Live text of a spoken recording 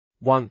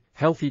1.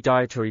 Healthy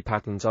dietary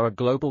patterns are a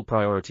global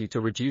priority to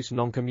reduce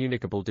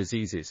non-communicable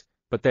diseases,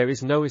 but there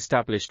is no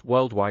established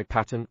worldwide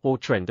pattern or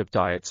trend of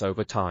diets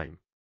over time.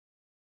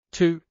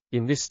 2.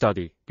 In this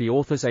study, the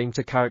authors aim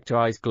to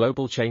characterize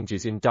global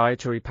changes in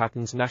dietary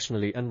patterns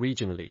nationally and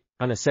regionally,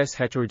 and assess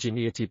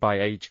heterogeneity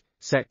by age,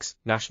 sex,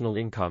 national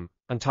income,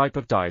 and type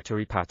of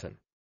dietary pattern.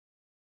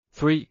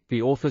 3.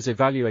 The authors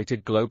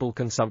evaluated global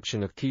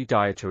consumption of key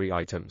dietary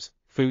items,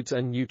 foods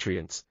and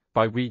nutrients,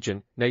 by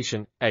region,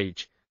 nation,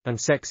 age, and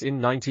sex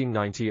in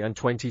 1990 and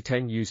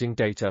 2010 using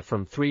data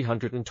from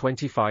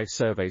 325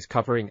 surveys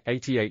covering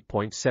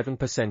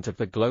 88.7% of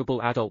the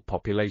global adult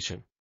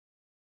population.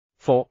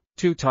 4.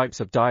 Two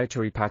types of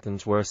dietary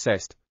patterns were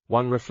assessed,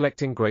 one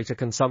reflecting greater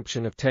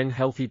consumption of 10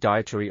 healthy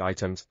dietary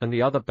items and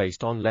the other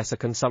based on lesser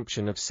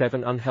consumption of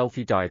 7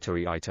 unhealthy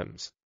dietary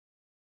items.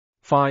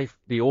 5.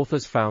 The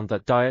authors found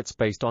that diets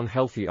based on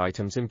healthy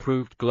items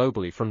improved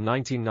globally from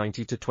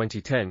 1990 to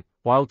 2010,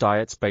 while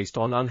diets based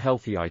on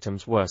unhealthy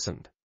items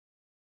worsened.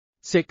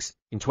 6.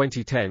 In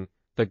 2010,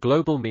 the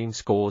global mean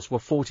scores were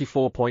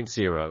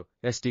 44.0,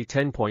 SD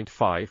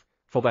 10.5,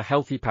 for the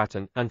healthy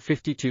pattern and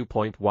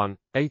 52.1,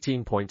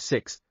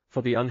 18.6,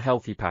 for the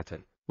unhealthy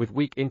pattern, with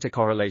weak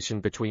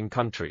intercorrelation between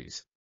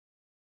countries.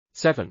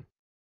 7.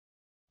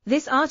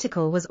 This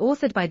article was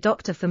authored by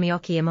Dr.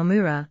 Fumiaki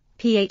Imamura,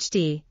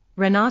 Ph.D.,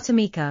 Renata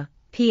Micha,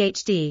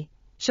 Ph.D.,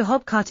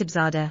 Shahab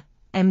Khatibzadeh,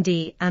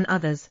 M.D., and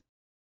others.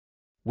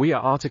 We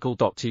are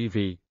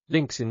RTCLTV,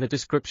 links in the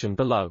description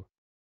below.